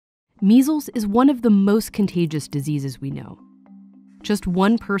Measles is one of the most contagious diseases we know. Just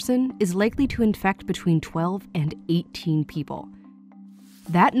one person is likely to infect between 12 and 18 people.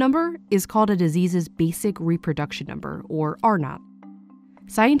 That number is called a disease's basic reproduction number, or R0.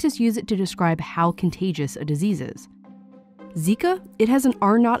 Scientists use it to describe how contagious a disease is. Zika, it has an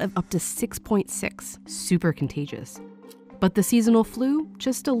R0 of up to 6.6, super contagious. But the seasonal flu,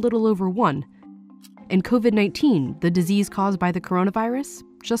 just a little over 1. And COVID-19, the disease caused by the coronavirus,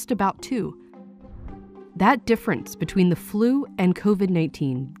 just about 2. That difference between the flu and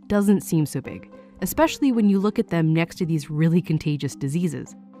COVID-19 doesn't seem so big, especially when you look at them next to these really contagious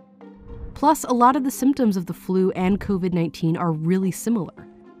diseases. Plus, a lot of the symptoms of the flu and COVID-19 are really similar.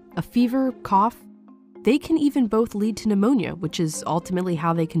 A fever, cough, they can even both lead to pneumonia, which is ultimately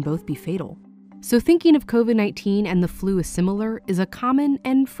how they can both be fatal. So thinking of COVID-19 and the flu as similar is a common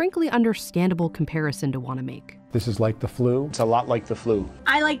and frankly understandable comparison to want to make. This is like the flu? It's a lot like the flu.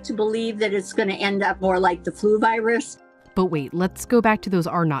 I like to believe that it's going to end up more like the flu virus. But wait, let's go back to those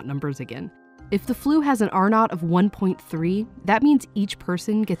R0 numbers again. If the flu has an R0 of 1.3, that means each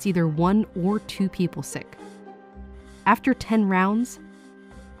person gets either 1 or 2 people sick. After 10 rounds,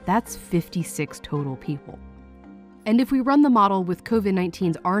 that's 56 total people. And if we run the model with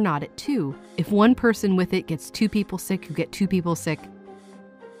COVID-19's R0 at 2, if one person with it gets 2 people sick who get 2 people sick,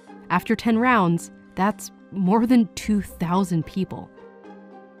 after 10 rounds, that's more than 2,000 people.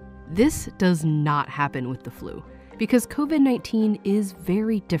 This does not happen with the flu, because COVID-19 is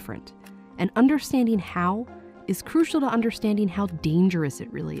very different, and understanding how is crucial to understanding how dangerous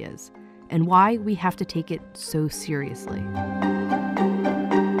it really is, and why we have to take it so seriously.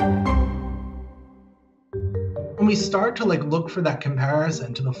 When we start to look for that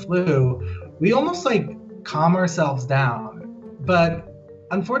comparison to the flu, we almost calm ourselves down. But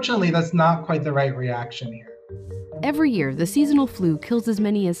unfortunately, that's not quite the right reaction here. Every year, the seasonal flu kills as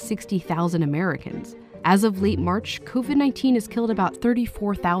many as 60,000 Americans. As of late March, COVID-19 has killed about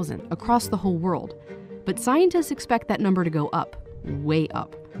 34,000 across the whole world. But scientists expect that number to go up, way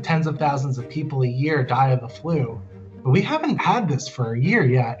up. Tens of thousands of people a year die of the flu. But we haven't had this for a year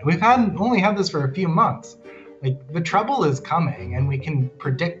yet. We've only had this for a few months. The trouble is coming, and we can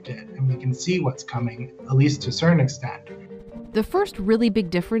predict it, and we can see what's coming, at least to a certain extent. The first really big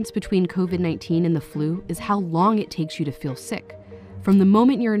difference between COVID-19 and the flu is how long it takes you to feel sick. From the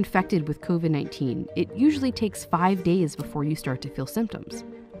moment you're infected with COVID-19, it usually takes 5 days before you start to feel symptoms.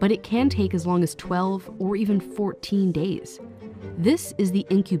 But it can take as long as 12 or even 14 days. This is the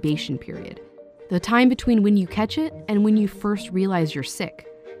incubation period, the time between when you catch it and when you first realize you're sick.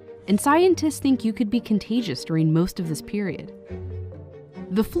 And scientists think you could be contagious during most of this period.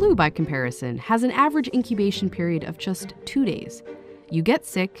 The flu, by comparison, has an average incubation period of just 2 days. You get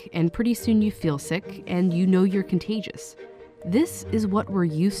sick, and pretty soon you feel sick, and you know you're contagious. This is what we're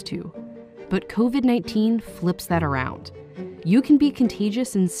used to. But COVID-19 flips that around. You can be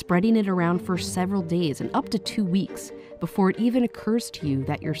contagious and spreading it around for several days and up to 2 weeks before it even occurs to you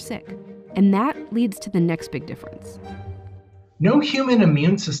that you're sick. And that leads to the next big difference. No human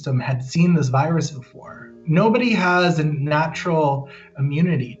immune system had seen this virus before. Nobody has a natural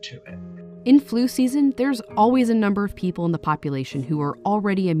immunity to it. In flu season, there's always a number of people in the population who are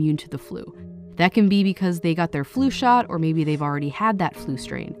already immune to the flu. That can be because they got their flu shot, or maybe they've already had that flu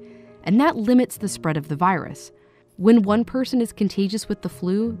strain. And that limits the spread of the virus. When one person is contagious with the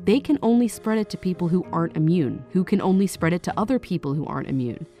flu, they can only spread it to people who aren't immune, who can only spread it to other people who aren't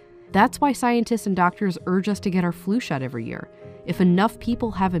immune. That's why scientists and doctors urge us to get our flu shot every year. If enough people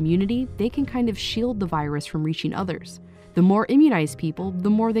have immunity, they can kind of shield the virus from reaching others. The more immunized people,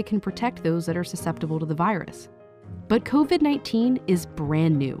 the more they can protect those that are susceptible to the virus. But COVID-19 is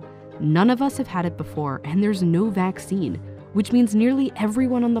brand new. None of us have had it before, and there's no vaccine, which means nearly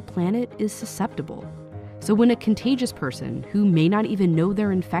everyone on the planet is susceptible. So when a contagious person, who may not even know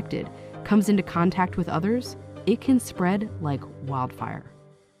they're infected, comes into contact with others, it can spread like wildfire.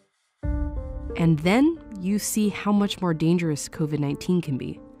 And then you see how much more dangerous COVID-19 can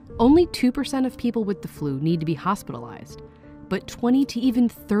be. Only 2% of people with the flu need to be hospitalized, but 20 to even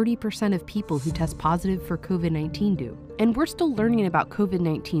 30% of people who test positive for COVID-19 do. And we're still learning about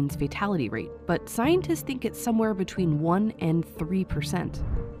COVID-19's fatality rate, but scientists think it's somewhere between 1 and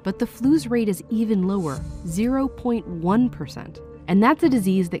 3%. But the flu's rate is even lower, 0.1%. And that's a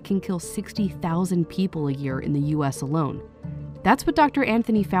disease that can kill 60,000 people a year in the US alone. That's what Dr.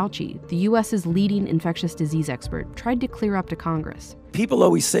 Anthony Fauci, the US's leading infectious disease expert, tried to clear up to Congress. People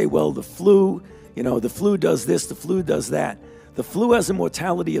always say, well, the flu does this, the flu does that. The flu has a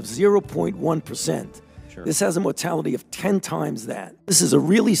mortality of 0.1%. Sure. This has a mortality of 10 times that. This is a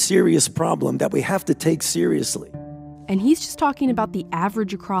really serious problem that we have to take seriously. And he's just talking about the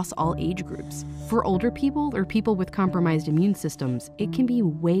average across all age groups. For older people or people with compromised immune systems, it can be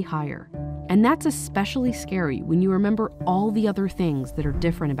way higher. And that's especially scary when you remember all the other things that are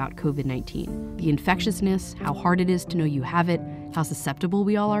different about COVID-19. The infectiousness, how hard it is to know you have it, how susceptible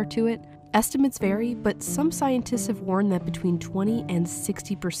we all are to it. Estimates vary, but some scientists have warned that between 20 and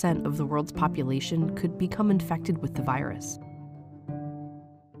 60% of the world's population could become infected with the virus.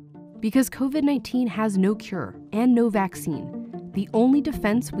 Because COVID-19 has no cure and no vaccine, the only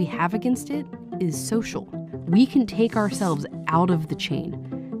defense we have against it is social. We can take ourselves out of the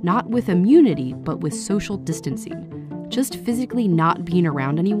chain, not with immunity, but with social distancing. Just physically not being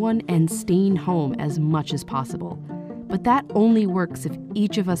around anyone and staying home as much as possible. But that only works if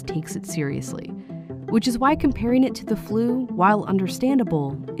each of us takes it seriously, which is why comparing it to the flu, while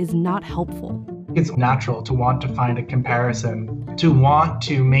understandable, is not helpful. It's natural to want to find a comparison, to want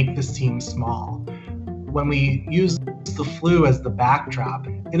to make this seem small. When we use the flu as the backdrop,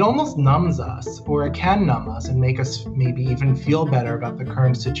 it almost numbs us, or it can numb us and make us maybe even feel better about the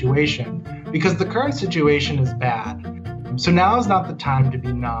current situation, because the current situation is bad. So now is not the time to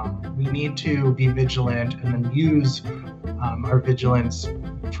be numb. We need to be vigilant and then use our vigilance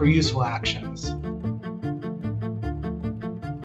for useful actions.